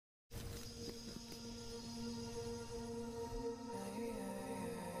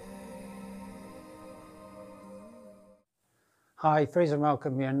Hi, Fraser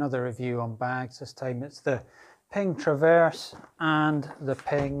Malcolm here, another review on bags. This time it's the Ping Traverse and the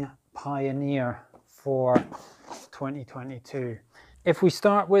Ping Pioneer for 2022. If we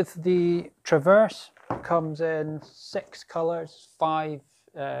start with the Traverse, it comes in 6 colours, 5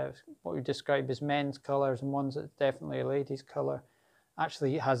 what we describe as men's colours and one's that's definitely a ladies' colour.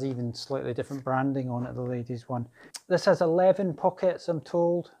 Actually, it has even slightly different branding on it, the ladies' one. This has 11 pockets, I'm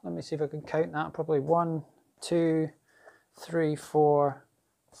told. Let me see if I can count that. Probably 1, 2, 3, 4,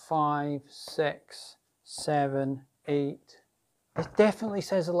 5, 6, 7, 8. It definitely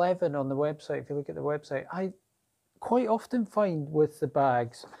says 11 on the website if you look at the website. I quite often find with the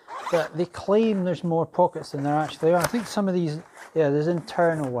bags that they claim there's more pockets than there actually are. I think some of these, yeah, there's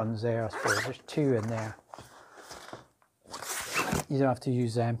internal ones there, I suppose. There's 2 in there. You don't have to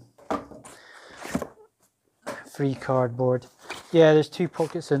use them. Free cardboard. Yeah, there's 2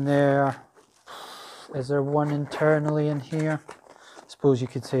 pockets in there. Is there one internally in here? I suppose you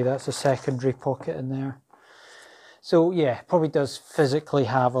could say that's a secondary pocket in there. So yeah, probably does physically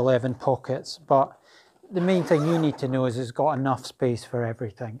have 11 pockets, but the main thing you need to know is it's got enough space for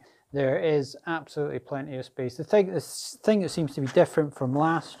everything. There is absolutely plenty of space. The thing that seems to be different from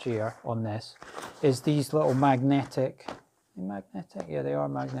last year on this is these little magnetic, yeah, they are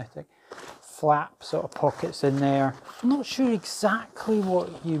magnetic, flap sort of pockets in there. I'm not sure exactly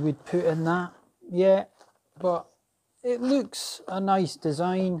what you would put in that yet, but it looks a nice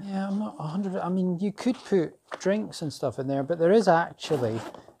design. Yeah, I'm not 100. I mean, you could put drinks and stuff in there, but there is actually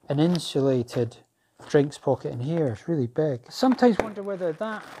an insulated drinks pocket in here. It's really big. Sometimes wonder whether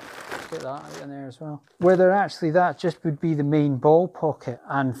that, get that out in there as well, whether actually that just would be the main ball pocket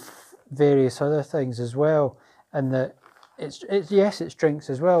and various other things as well, and that it's yes, it's drinks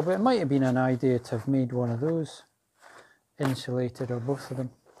as well, but it might have been an idea to have made one of those insulated, or both of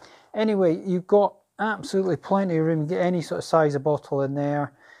them. Anyway, you've got absolutely plenty of room. You get any sort of size of bottle in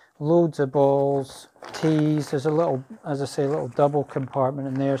there. Loads of balls, teas. There's a little, as I say, a little double compartment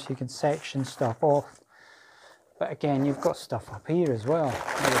in there so you can section stuff off. But again, you've got stuff up here as well.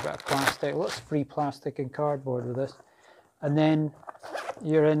 Maybe a bit of plastic, lots of free plastic and cardboard with this. And then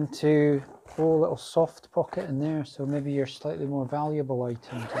you're into a little soft pocket in there, so maybe your slightly more valuable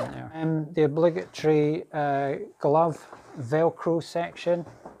items in there. The obligatory glove Velcro section.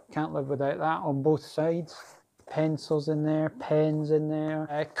 Can't live without that on both sides. Pencils in there, pens in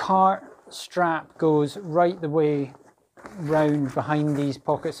there. Cart strap goes right the way round behind these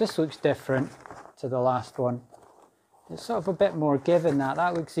pockets. This looks different to the last one. It's sort of a bit more given that.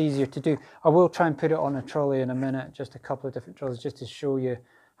 That looks easier to do. I will try and put it on a trolley in a minute, just a couple of different trolleys, just to show you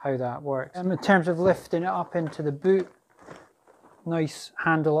how that works. In terms of lifting it up into the boot, nice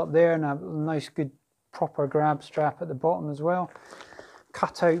handle up there and a nice good proper grab strap at the bottom as well.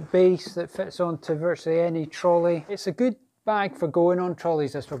 Cut-out base that fits onto virtually any trolley. It's a good bag for going on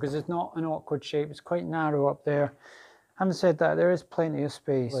trolleys, this one, because it's not an awkward shape. It's quite narrow up there. Having said that, there is plenty of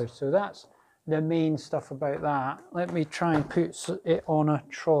space. So that's the main stuff about that. Let me try and put it on a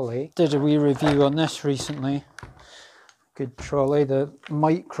trolley. Did a wee review on this recently. Good trolley, the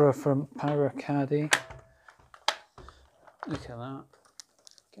Micro from Power Caddy. Look at that.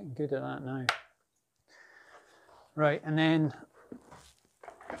 Getting good at that now. Right, and then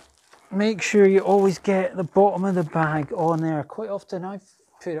make sure you always get the bottom of the bag on there. Quite often I've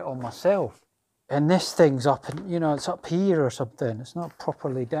put it on myself and this thing's up, and you know, it's up here or something. It's not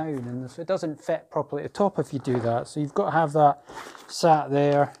properly down, and so it doesn't fit properly at the top if you do that. So you've got to have that sat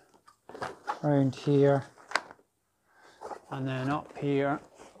there, around here, and then up here.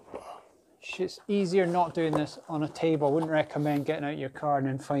 It's easier not doing this on a table. I wouldn't recommend getting out your car and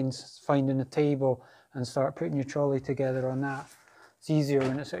then finding a table and start putting your trolley together on that. It's easier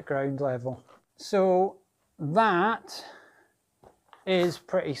when it's at ground level. So that is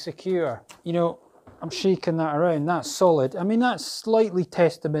pretty secure. You know, I'm shaking that around, that's solid. I mean, that's slightly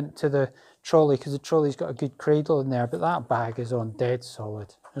testament to the trolley because the trolley's got a good cradle in there, but that bag is on dead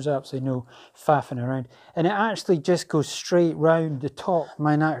solid. There's absolutely no faffing around. And it actually just goes straight round the top.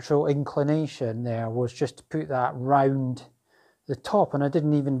 My natural inclination there was just to put that round the top, and I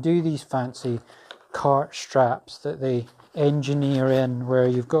didn't even do these fancy cart straps that they engineer in, where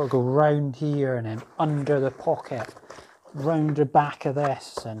you've got to go round here and then under the pocket, round the back of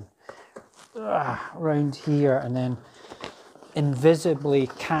this, and round here, and then invisibly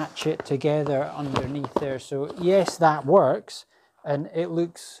catch it together underneath there. So yes, that works, and it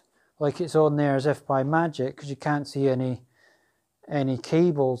looks like it's on there as if by magic because you can't see any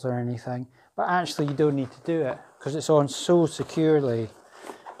cables or anything, but actually you don't need to do it because it's on so securely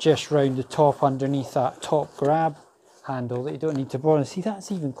just round the top underneath that top grab handle that you don't need to bother. See,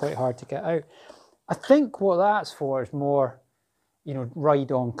 that's even quite hard to get out. I think what that's for is more you know,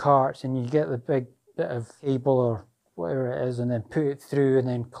 ride on carts and you get the big bit of cable or whatever it is and then put it through and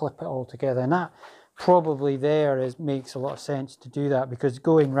then clip it all together. And that probably makes a lot of sense to do that, because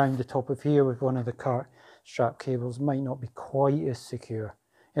going round the top of here with one of the cart strap cables might not be quite as secure.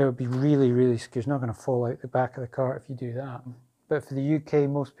 It would be really, really secure. It's not going to fall out the back of the cart if you do that. But for the UK,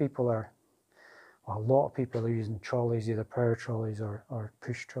 most people are, well, a lot of people are using trolleys, either power trolleys or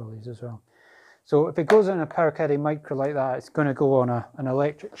push trolleys as well. So if it goes on a power caddy micro like that, it's going to go on an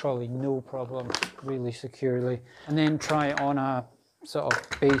electric trolley, no problem, really securely. And then try it on a sort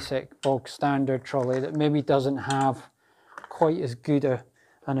of basic bog standard trolley that maybe doesn't have quite as good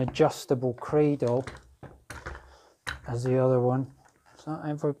an adjustable cradle as the other one. Is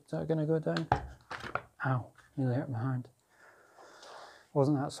that going to go down? Ow, nearly hurt my hand.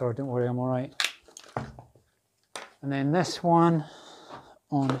 Wasn't that sore, don't worry, I'm all right. And then this one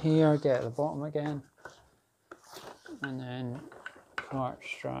on here, get at the bottom again. And then cart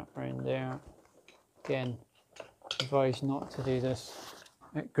strap around there. Again, advise not to do this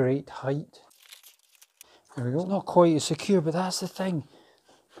at great height. There we go. It's not quite as secure, but that's the thing.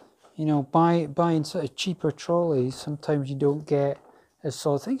 You know, buying sort of cheaper trolleys, sometimes you don't get as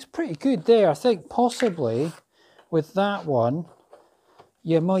solid. I think it's pretty good there. I think possibly with that one,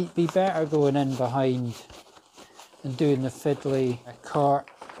 you might be better going in behind and doing the fiddly cart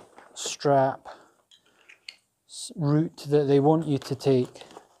strap route that they want you to take.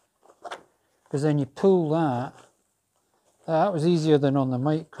 Because then you pull that. That was easier than on the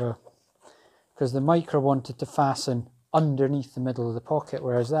micro, because the micro wanted to fasten underneath the middle of the pocket,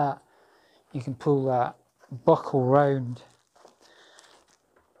 whereas that, you can pull that buckle round.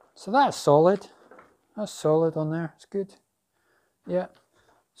 So that's solid. That's solid on there. It's good. Yeah.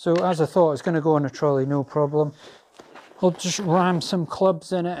 So as I thought, it's going to go on a trolley, no problem. I'll just ram some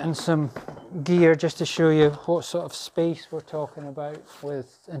clubs in it and some gear just to show you what sort of space we're talking about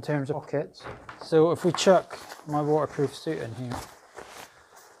in terms of pockets. So if we chuck my waterproof suit in here,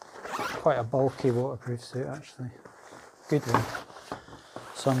 quite a bulky waterproof suit actually, good one,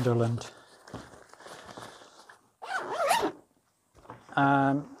 Sunderland.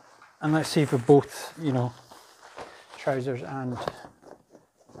 And let's see if we both, you know, trousers and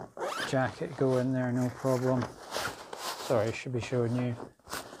jacket go in there, no problem. Sorry, I should be showing you.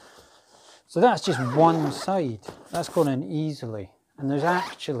 So that's just one side. That's going in easily. And there's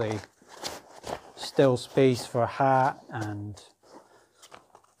actually still space for a hat and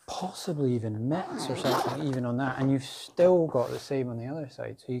possibly even mitts or something, even on that. And you've still got the same on the other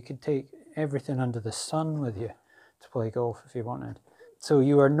side. So you could take everything under the sun with you to play golf if you wanted. So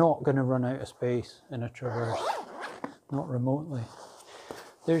you are not going to run out of space in a Traverse, not remotely.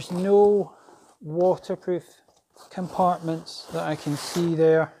 There's no waterproof compartments that I can see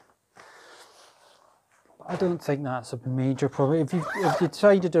there. I don't think that's a major problem. If you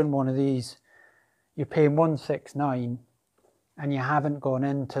decided on one of these, you're paying $169 and you haven't gone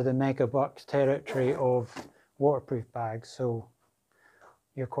into the mega bucks territory of waterproof bags, so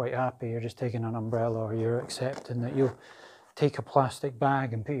you're quite happy. You're just taking an umbrella, or you're accepting that you'll take a plastic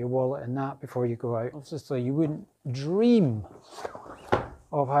bag and put your wallet in that before you go out. Obviously, you wouldn't dream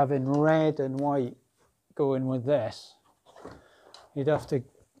of having red and white going with this. You'd have to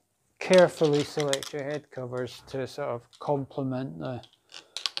carefully select your head covers to sort of complement the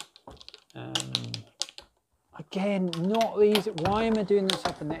again, not these. Why am I doing this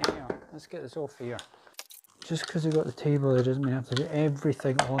up in the air? Let's get this off here. Just because we've got the table there doesn't mean I have to do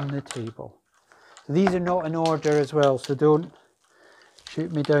everything on the table. So these are not in order as well, so don't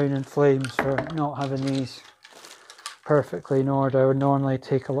shoot me down in flames for not having these perfectly in order. I would normally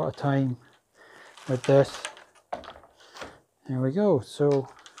take a lot of time with this. There we go. So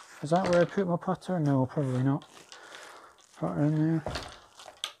is that where I put my putter? No, probably not. Putter in there.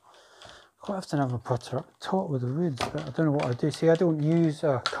 Quite often have a putter up top with the woods, but I don't know what I do. See, I don't use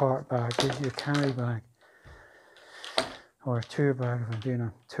a cart bag, I use a carry bag. Or a tour bag if I'm doing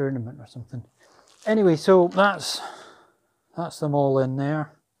a tournament or something. Anyway, so that's them all in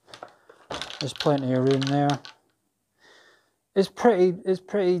there. There's plenty of room there. It's pretty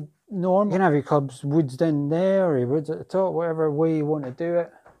normal. You can have your clubs woodsed in there or your woods at the top, whatever way you want to do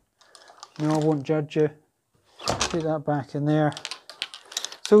it. You know, I won't judge you. Put that back in there.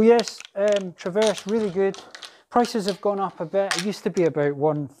 So yes, Traverse, really good. Prices have gone up a bit. It used to be about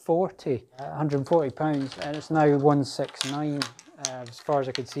 £140, £140, and it's now £169 as far as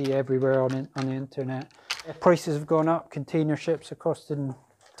I could see everywhere on the internet. Prices have gone up. Container ships are costing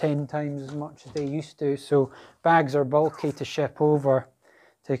 10 times as much as they used to. So bags are bulky to ship over,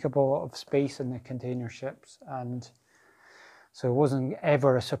 take up a lot of space in the container ships, and so it wasn't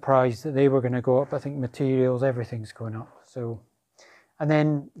ever a surprise that they were going to go up. I think materials, everything's going up. So And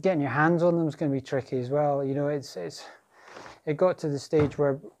then getting your hands on them is going to be tricky as well. You know, it got to the stage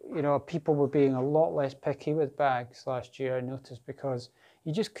where, you know, people were being a lot less picky with bags last year, I noticed, because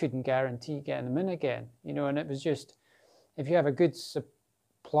you just couldn't guarantee getting them in again, you know, and it was just, if you have a good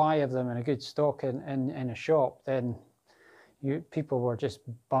supply of them and a good stock in a shop, then people were just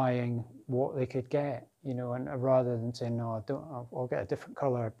buying what they could get, you know, and rather than saying, no, I'll get a different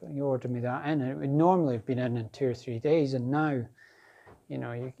colour, but you order me that in, and it would normally have been in 2 or 3 days, and now, you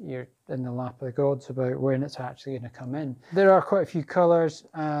know, you're in the lap of the gods about when it's actually going to come in. There are quite a few colours,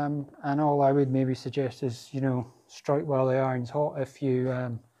 and all I would maybe suggest is, you know, strike while the iron's hot if you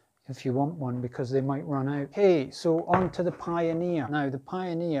want one, because they might run out. Okay, so on to the Pioneer. Now, the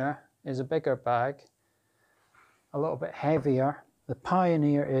Pioneer is a bigger bag, a little bit heavier. The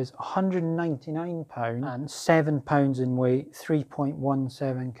Pioneer is £199 and £7 in weight,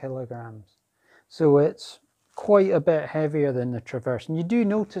 3.17 kilograms. So it's quite a bit heavier than the Traverse, and you do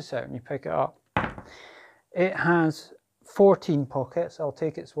notice it when you pick it up. It has 14 pockets. I'll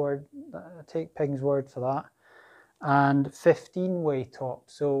take Ping's word for that, and 15 way top.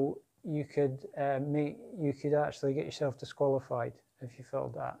 So you could actually get yourself disqualified if you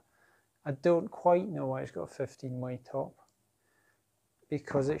filled that. I don't quite know why it's got a 15 way top,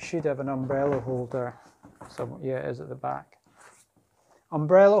 because it should have an umbrella holder somewhere. Yeah, it is at the back.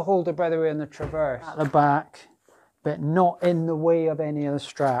 Umbrella holder, by the way, in the Traverse at the back, but not in the way of any of the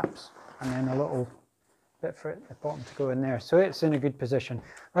straps, and then a little bit for it at the bottom to go in there, so it's in a good position.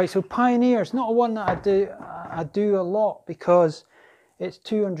 Right, so Pioneer is not a one that I do a lot, because it's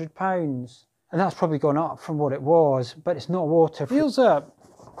 £200, and that's probably gone up from what it was, but it's not water. Feels a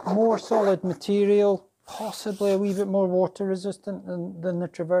more solid material, possibly a wee bit more water resistant than the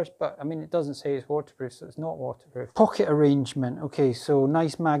Traverse, but I mean, it doesn't say it's waterproof, so it's not waterproof. Pocket arrangement. Okay, so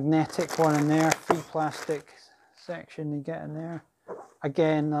nice magnetic one in there, free plastic section you get in there.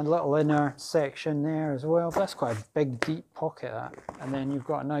 Again, a little inner section there as well. That's quite a big, deep pocket, that. And then you've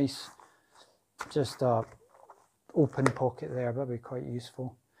got a nice, just open pocket there. That'd be quite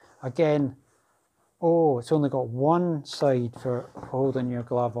useful. Again, oh, it's only got one side for holding your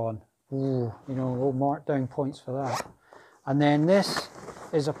glove on. Ooh, you know, we'll mark down points for that. And then this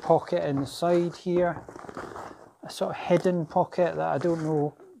is a pocket in the side here, a sort of hidden pocket that I don't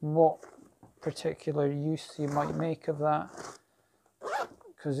know what particular use you might make of that,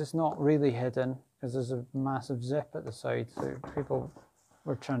 because it's not really hidden, because there's a massive zip at the side, so if people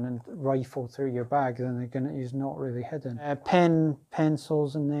were trying to rifle through your bag, then they're going to use not really hidden.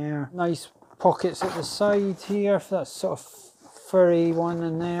 Pencils in there, nice pockets at the side here for that sort of furry one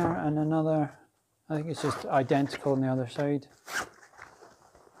in there, and another, I think it's just identical on the other side.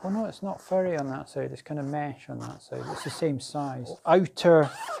 Oh no, it's not furry on that side, it's kind of mesh on that side, it's the same size.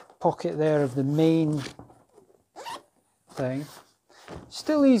 Outer pocket there of the main thing.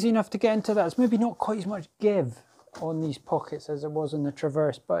 Still easy enough to get into that. It's maybe not quite as much give on these pockets as it was in the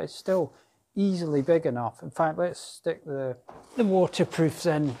Traverse, but it's still easily big enough. In fact, let's stick the waterproofs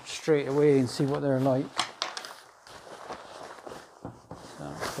in straight away and see what they're like. So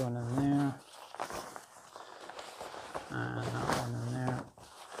that's going in there, and that one in there.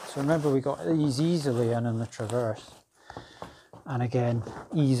 So remember, we got these easily in the Traverse, and again,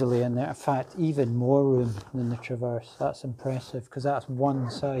 easily in there. In fact, even more room than the Traverse. That's impressive, because that's one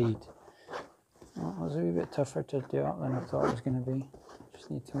side. Well, it was a wee bit tougher to do up than I thought it was going to be. Just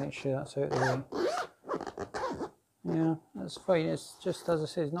need to make sure that's out of the way. Yeah, that's fine. It's just, as I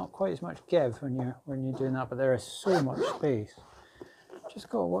say, it's not quite as much give when you're doing that, but there is so much space. Just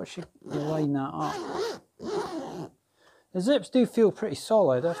got to watch you line that up. The zips do feel pretty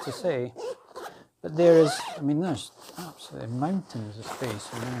solid, I have to say. But there is, I mean, there's absolutely mountains of space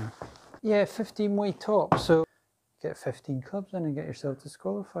in there. Yeah, 15 way top, so get 15 clubs in and get yourself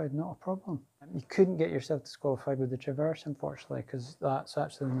disqualified, not a problem. You couldn't get yourself disqualified with the Traverse, unfortunately, because that's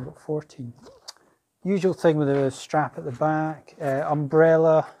actually only got 14. Usual thing with the strap at the back.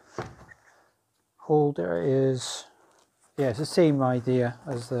 Umbrella holder is, yeah, it's the same idea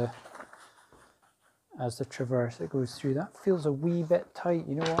as the Traverse that goes through. That feels a wee bit tight.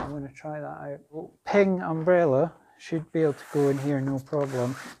 You know what, I'm going to try that out. Ping umbrella should be able to go in here no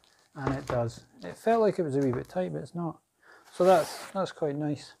problem, and it does. It felt like it was a wee bit tight, but it's not. So that's quite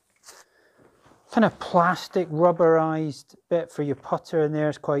nice. Kind of plastic rubberized bit for your putter in there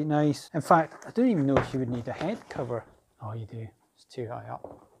is quite nice. In fact, I don't even know if you would need a head cover. Oh, you do. It's too high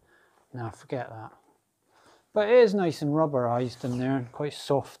up. No, forget that. But it is nice and rubberized in there and quite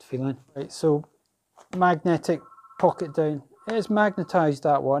soft feeling. Right, so magnetic pocket down. It is magnetized,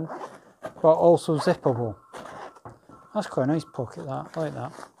 that one, but also zippable. That's quite a nice pocket, that. I like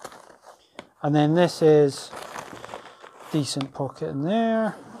that. And then this is decent pocket in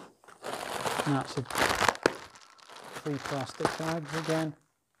there. And that's a 3 plastic bags again.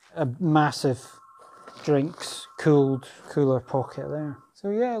 A massive drinks cooler pocket there. So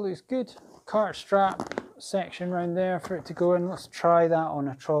yeah, it looks good. Cart strap section around there for it to go in. Let's try that on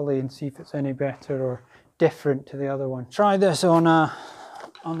a trolley and see if it's any better or different to the other one. Try this on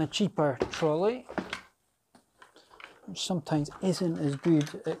a cheaper trolley, which sometimes isn't as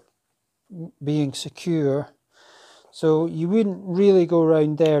good at being secure. So you wouldn't really go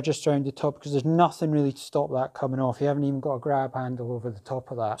around there, just around the top, because there's nothing really to stop that coming off. You haven't even got a grab handle over the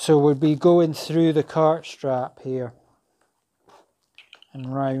top of that. So we'd be going through the cart strap here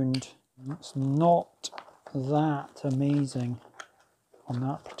and round. It's not that amazing on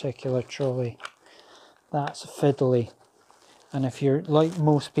that particular trolley. That's fiddly. And if you're like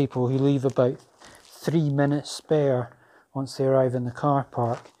most people who leave about 3 minutes spare once they arrive in the car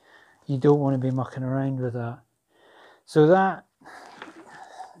park, you don't want to be mucking around with that. So that,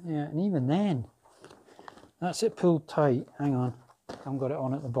 yeah, and even then, that's it pulled tight. Hang on, I haven't got it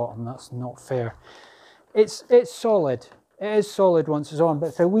on at the bottom. That's not fair. It's solid. It is solid once it's on, but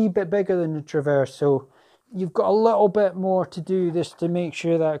it's a wee bit bigger than the Traverse, so you've got a little bit more to do just to make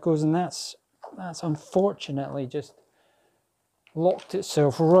sure that it goes, and that's unfortunately just locked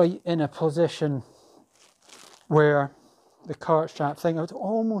itself right in a position where the cart strap thing, I would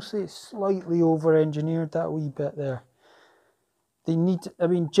almost say it's slightly over-engineered that wee bit there. They need, I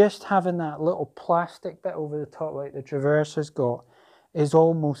mean, just having that little plastic bit over the top like the Traverse has got is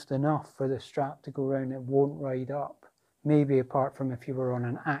almost enough for the strap to go around. It won't ride up. Maybe apart from if you were on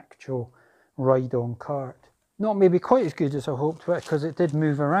an actual ride-on cart. Not maybe quite as good as I hoped, because it did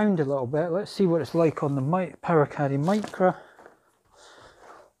move around a little bit. Let's see what it's like on the Power Caddy Micra.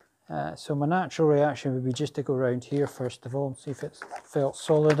 So my natural reaction would be just to go around here first of all and see if it felt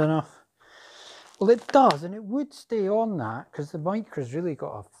solid enough. Well, it does, and it would stay on that because the Micra's really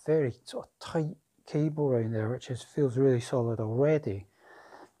got a very sort of tight cable around there, which feels really solid already.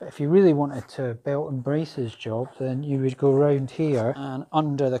 But if you really wanted to belt and braces job, then you would go around here and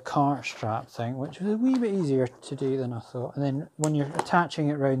under the cart strap thing, which was a wee bit easier to do than I thought. And then when you're attaching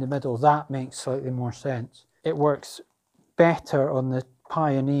it around the middle, that makes slightly more sense. It works better on the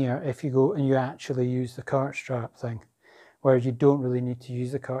Pioneer if you go and you actually use the cart strap thing, whereas you don't really need to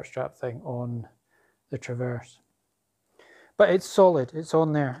use the cart strap thing on the Traverse. But it's solid, it's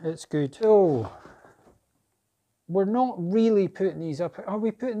on there, it's good. So we're not really putting these up. Are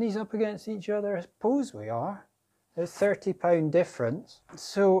we putting these up against each other? I suppose we are. There's £30 difference.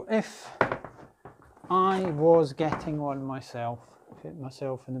 So if I was getting one myself, put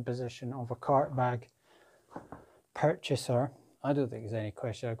myself in the position of a cart bag purchaser, I don't think there's any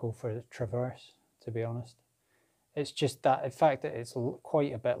question I'd go for the Traverse, to be honest. It's just that, the fact that it's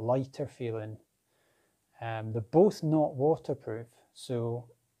quite a bit lighter feeling. They're both not waterproof, so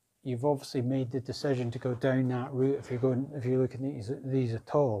you've obviously made the decision to go down that route if you're looking at these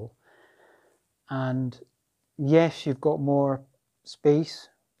at all. And yes, you've got more space,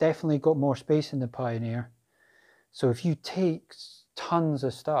 definitely got more space in the Pioneer. So if you take tons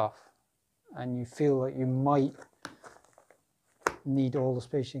of stuff and you feel like you might need all the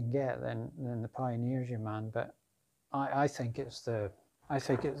space you can get, then the Pioneer's your man. But I think it's the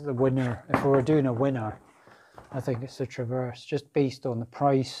winner. If we were doing a winner, I think it's the Traverse, just based on the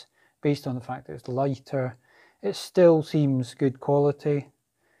price, based on the fact that it's lighter. It still seems good quality,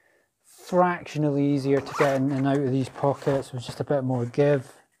 fractionally easier to get in and out of these pockets with just a bit more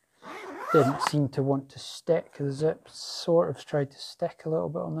give. Didn't seem to want to stick. The zip sort of tried to stick a little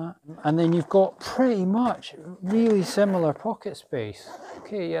bit on that. And then you've got pretty much really similar pocket space.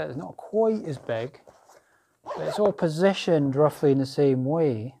 Okay, yeah, it's not quite as big, but it's all positioned roughly in the same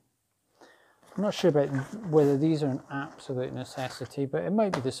way. I'm not sure about whether these are an absolute necessity, but it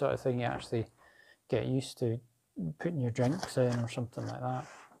might be the sort of thing you actually get used to putting your drinks in or something like that,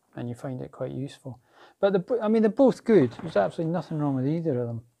 and you find it quite useful. But I mean, they're both good. There's absolutely nothing wrong with either of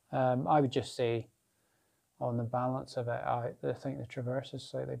them. I would just say, on the balance of it, I think the Traverse is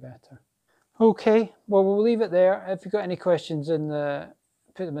slightly better. Okay, well, we'll leave it there. If you've got any questions,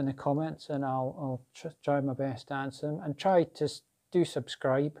 put them in the comments, and I'll try my best to answer them. And try to do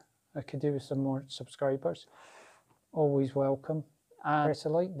subscribe. I could do with some more subscribers. Always welcome. And press the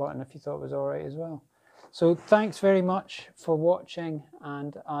like button if you thought it was alright as well. So thanks very much for watching,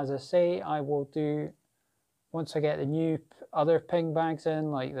 and as I say, I will do, once I get the new other ping bags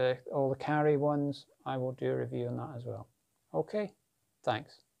in, like all the carry ones, I will do a review on that as well. Okay,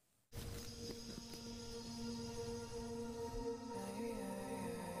 thanks.